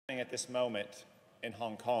at this moment in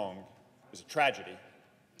Hong Kong is a tragedy,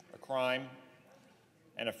 a crime,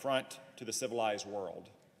 an affront to the civilized world.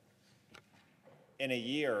 In a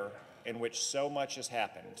year in which so much has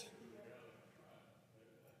happened,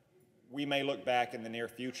 we may look back in the near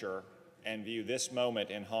future and view this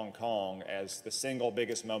moment in Hong Kong as the single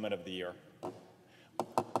biggest moment of the year.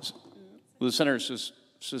 Will the senator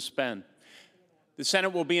suspend? The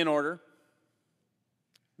Senate will be in order.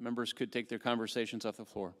 Members could take their conversations off the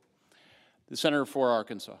floor. The senator for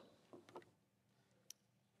Arkansas.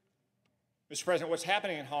 Mr. President, what's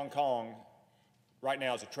happening in Hong Kong right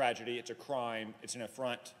now is a tragedy, it's a crime, it's an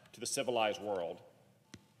affront to the civilized world.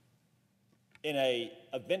 In an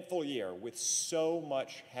eventful year with so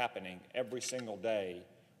much happening every single day,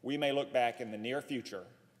 we may look back in the near future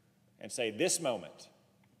and say this moment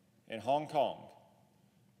in Hong Kong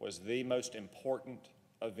was the most important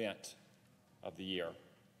event of the year.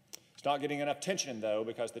 It's not getting enough attention, though,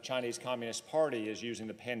 because the Chinese Communist Party is using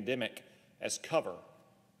the pandemic as cover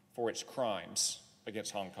for its crimes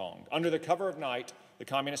against Hong Kong. Under the cover of night, the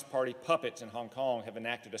Communist Party puppets in Hong Kong have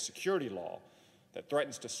enacted a security law that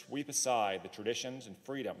threatens to sweep aside the traditions and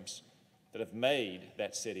freedoms that have made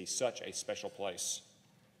that city such a special place.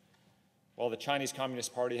 While the Chinese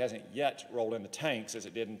Communist Party hasn't yet rolled in the tanks as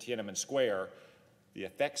it did in Tiananmen Square, the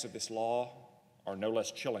effects of this law are no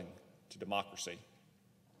less chilling to democracy.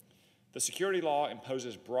 The security law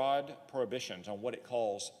imposes broad prohibitions on what it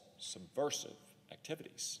calls subversive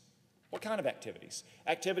activities. What kind of activities?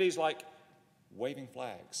 Activities like waving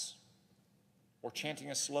flags, or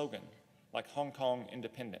chanting a slogan like Hong Kong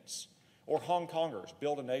independence, or Hong Kongers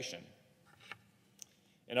build a nation.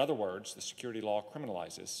 In other words, the security law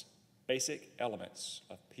criminalizes basic elements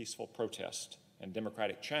of peaceful protest and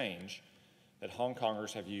democratic change that Hong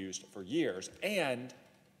Kongers have used for years and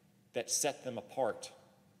that set them apart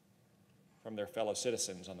from their fellow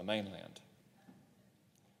citizens on the mainland.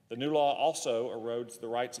 The new law also erodes the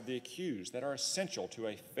rights of the accused that are essential to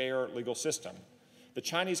a fair legal system. The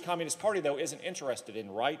Chinese Communist Party, though, isn't interested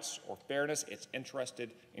in rights or fairness. It's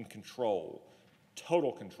interested in control,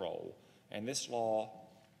 total control. And this law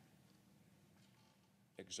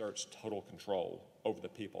exerts total control over the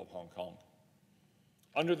people of Hong Kong.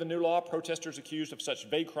 Under the new law, protesters accused of such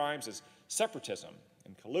vague crimes as separatism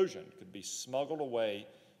and collusion could be smuggled away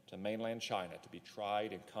to mainland China to be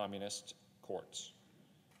tried in communist courts.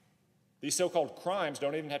 These so-called crimes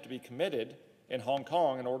don't even have to be committed in Hong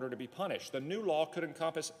Kong in order to be punished. The new law could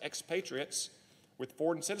encompass expatriates with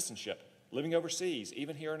foreign citizenship living overseas,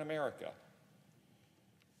 even here in America.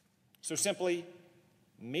 So simply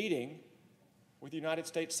meeting with a United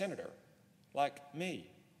States senator like me,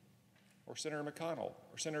 or Senator McConnell,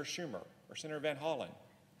 or Senator Schumer, or Senator Van Hollen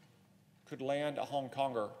could land a Hong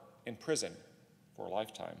Konger in prison for a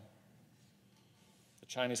lifetime. The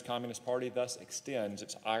Chinese Communist Party thus extends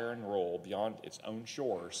its iron rule beyond its own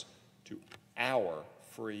shores to our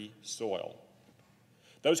free soil.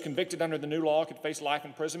 Those convicted under the new law could face life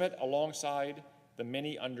imprisonment alongside the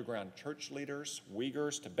many underground church leaders,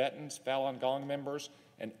 Uyghurs, Tibetans, Falun Gong members,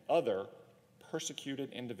 and other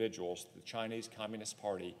persecuted individuals the Chinese Communist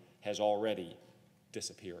Party has already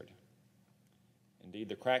disappeared. Indeed,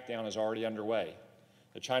 the crackdown is already underway.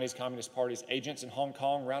 The Chinese Communist Party's agents in Hong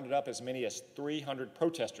Kong rounded up as many as 300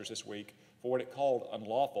 protesters this week for what it called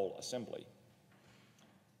unlawful assembly.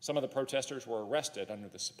 Some of the protesters were arrested under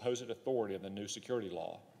the supposed authority of the new security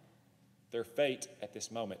law. Their fate at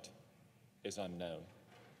this moment is unknown.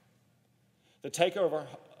 The takeover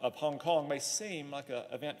of Hong Kong may seem like an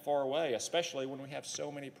event far away, especially when we have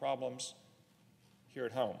so many problems here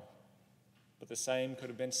at home. But the same could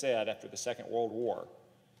have been said after the Second World War,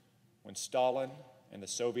 when Stalin and the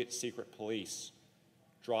Soviet secret police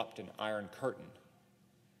dropped an iron curtain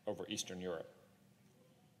over Eastern Europe.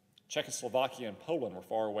 Czechoslovakia and Poland were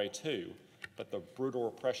far away too, but the brutal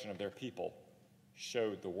repression of their people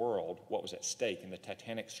showed the world what was at stake in the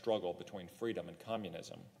titanic struggle between freedom and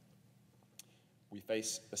communism. We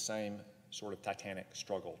face the same sort of titanic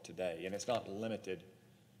struggle today, and it's not limited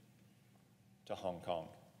to Hong Kong.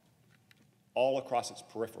 All across its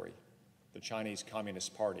periphery, the Chinese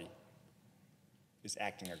Communist Party is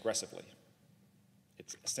acting aggressively.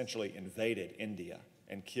 It's essentially invaded India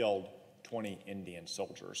and killed 20 Indian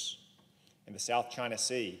soldiers. In the South China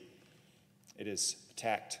Sea, it has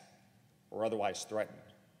attacked or otherwise threatened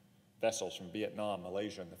vessels from Vietnam,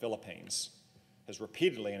 Malaysia, and the Philippines, has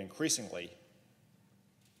repeatedly and increasingly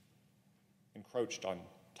encroached on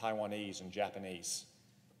Taiwanese and Japanese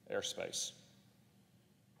airspace.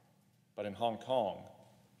 But in Hong Kong,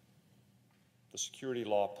 the security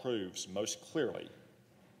law proves most clearly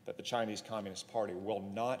that the Chinese Communist Party will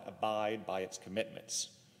not abide by its commitments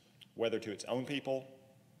whether to its own people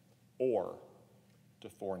or to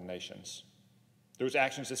foreign nations. Through its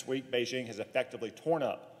actions this week, Beijing has effectively torn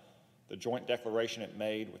up the joint declaration it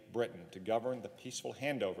made with Britain to govern the peaceful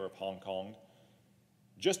handover of Hong Kong,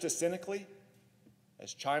 just as cynically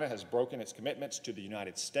as China has broken its commitments to the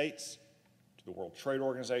United States, to the World Trade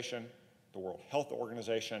Organization, the World Health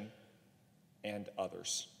Organization, and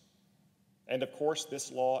others. And of course,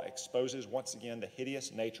 this law exposes once again the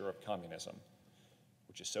hideous nature of communism,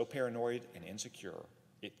 which is so paranoid and insecure,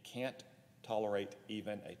 it can't tolerate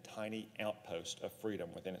even a tiny outpost of freedom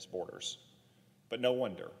within its borders. But no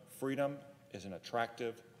wonder, freedom is an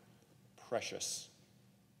attractive, precious,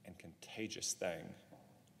 and contagious thing.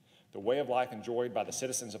 The way of life enjoyed by the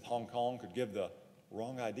citizens of Hong Kong could give the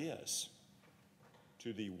wrong ideas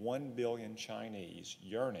to the 1 billion Chinese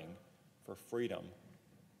yearning for freedom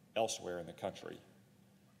elsewhere in the country.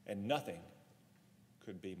 And nothing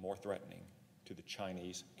could be more threatening to the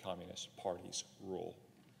Chinese Communist Party's rule.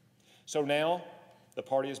 So now, the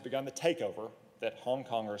party has begun the takeover that Hong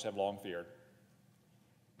Kongers have long feared.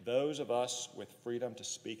 Those of us with freedom to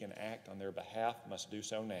speak and act on their behalf must do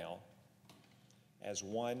so now, as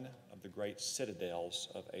one of the great citadels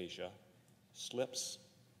of Asia slips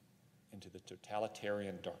into the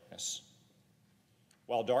totalitarian darkness.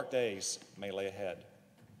 While dark days may lay ahead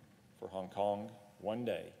for Hong Kong, one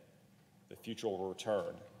day the future will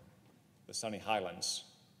return, the sunny highlands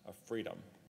of freedom